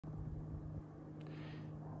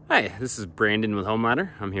Hi, this is Brandon with Home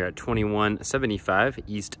Ladder. I'm here at 2175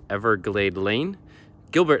 East Everglade Lane,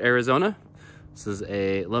 Gilbert, Arizona. This is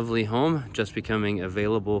a lovely home just becoming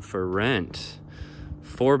available for rent.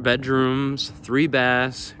 4 bedrooms, 3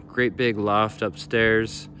 baths, great big loft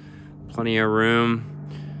upstairs, plenty of room.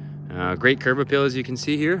 Great curb appeal as you can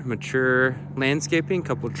see here. Mature landscaping,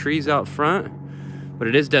 couple trees out front, but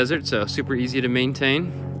it is desert, so super easy to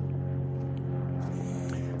maintain.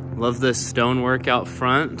 Love this stonework out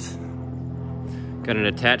front. Got an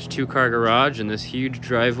attached 2-car garage and this huge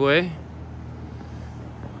driveway.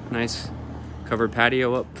 Nice covered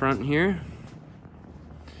patio up front here.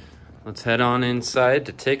 Let's head on inside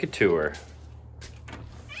to take a tour. All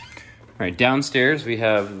right, downstairs we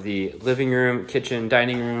have the living room, kitchen,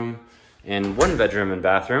 dining room, and 1 bedroom and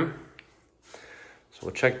bathroom. So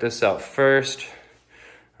we'll check this out first.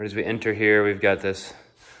 Right as we enter here, we've got this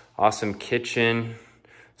awesome kitchen,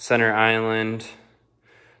 center island.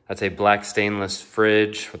 That's a black stainless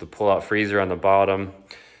fridge with a pull-out freezer on the bottom.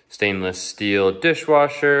 Stainless steel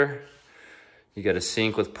dishwasher. You got a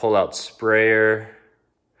sink with pull-out sprayer.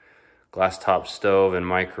 Glass top stove and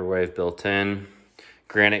microwave built in.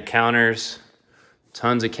 Granite counters.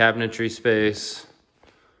 Tons of cabinetry space.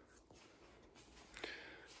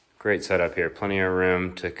 Great setup here. Plenty of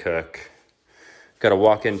room to cook. Got a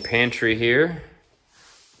walk-in pantry here.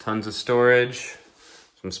 Tons of storage.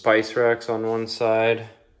 Some spice racks on one side.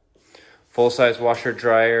 Full-size washer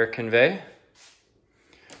dryer convey.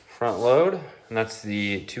 Front load, and that's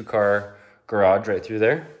the 2-car garage right through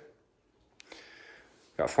there.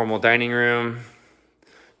 Got formal dining room,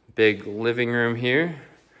 big living room here.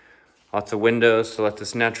 Lots of windows to let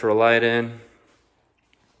this natural light in.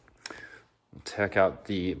 Check out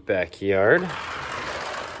the backyard.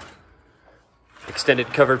 Extended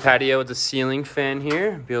covered patio with a ceiling fan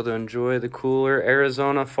here. Be able to enjoy the cooler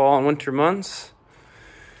Arizona fall and winter months.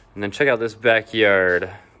 And then check out this backyard.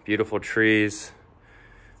 Beautiful trees,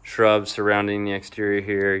 shrubs surrounding the exterior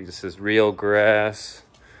here. This is real grass,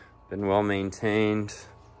 been well maintained.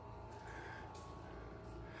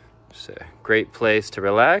 Just a great place to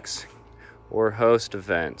relax or host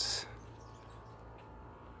events.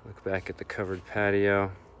 Look back at the covered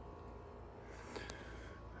patio.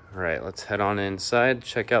 All right, let's head on inside,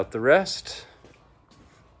 check out the rest.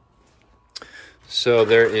 So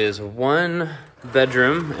there is 1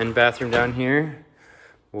 bedroom and bathroom down here.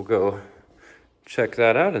 We'll go check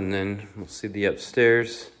that out and then we'll see the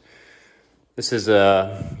upstairs. This is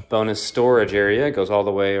a bonus storage area. It goes all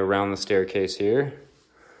the way around the staircase here.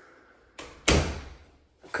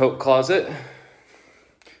 Coat closet.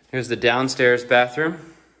 Here's the downstairs bathroom.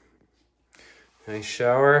 Nice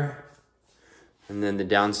shower. And then the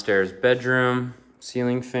downstairs bedroom,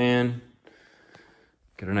 ceiling fan.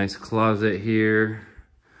 Got a nice closet here.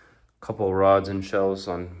 A couple rods and shelves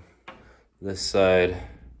on this side.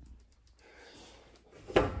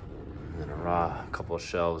 And then a couple of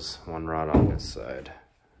shelves, 1 rod on this side.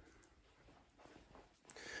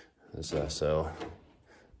 This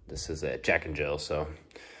is a Jack and Jill, so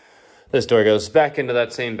this door goes back into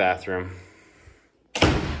that same bathroom.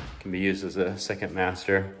 Can be used as a second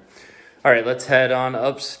master. All right, let's head on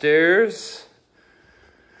upstairs.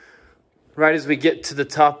 Right as we get to the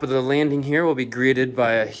top of the landing here, we'll be greeted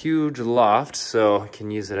by a huge loft, so you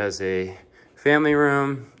can use it as a family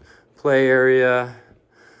room, play area,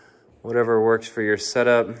 whatever works for your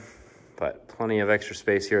setup, but plenty of extra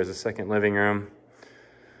space here as a second living room.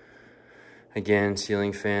 Again,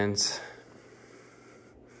 ceiling fans.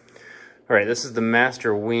 All right, this is the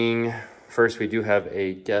master wing. First, we do have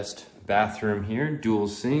a guest bathroom here, dual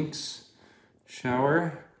sinks,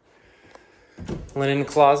 shower, linen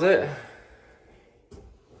closet.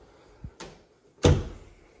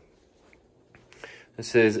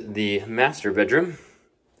 This is the master bedroom.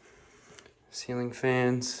 Ceiling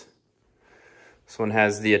fans. This one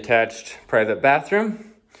has the attached private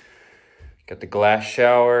bathroom. Got the glass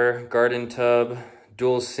shower, garden tub,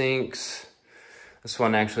 dual sinks. This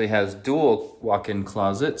one actually has dual walk-in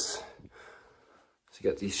closets. So you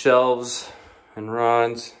got these shelves and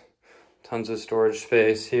rods, tons of storage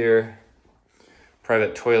space here.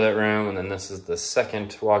 Private toilet room, and then this is the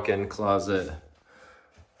second walk-in closet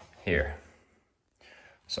here.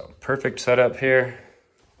 So perfect setup here.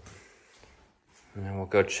 And then we'll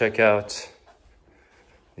go check out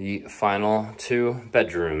the final 2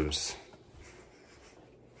 bedrooms.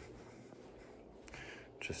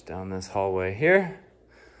 Just down this hallway here.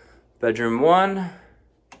 Bedroom 1,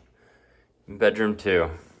 and bedroom 2.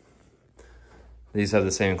 These have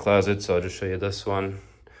the same closet, so I'll just show you this one.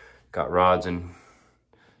 Got rods and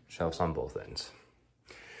shelves on both ends.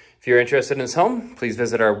 If you're interested in this home, please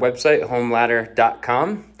visit our website,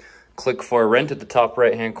 homeladder.com. Click for rent at the top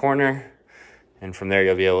right-hand corner, and from there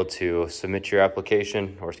you'll be able to submit your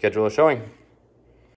application or schedule a showing.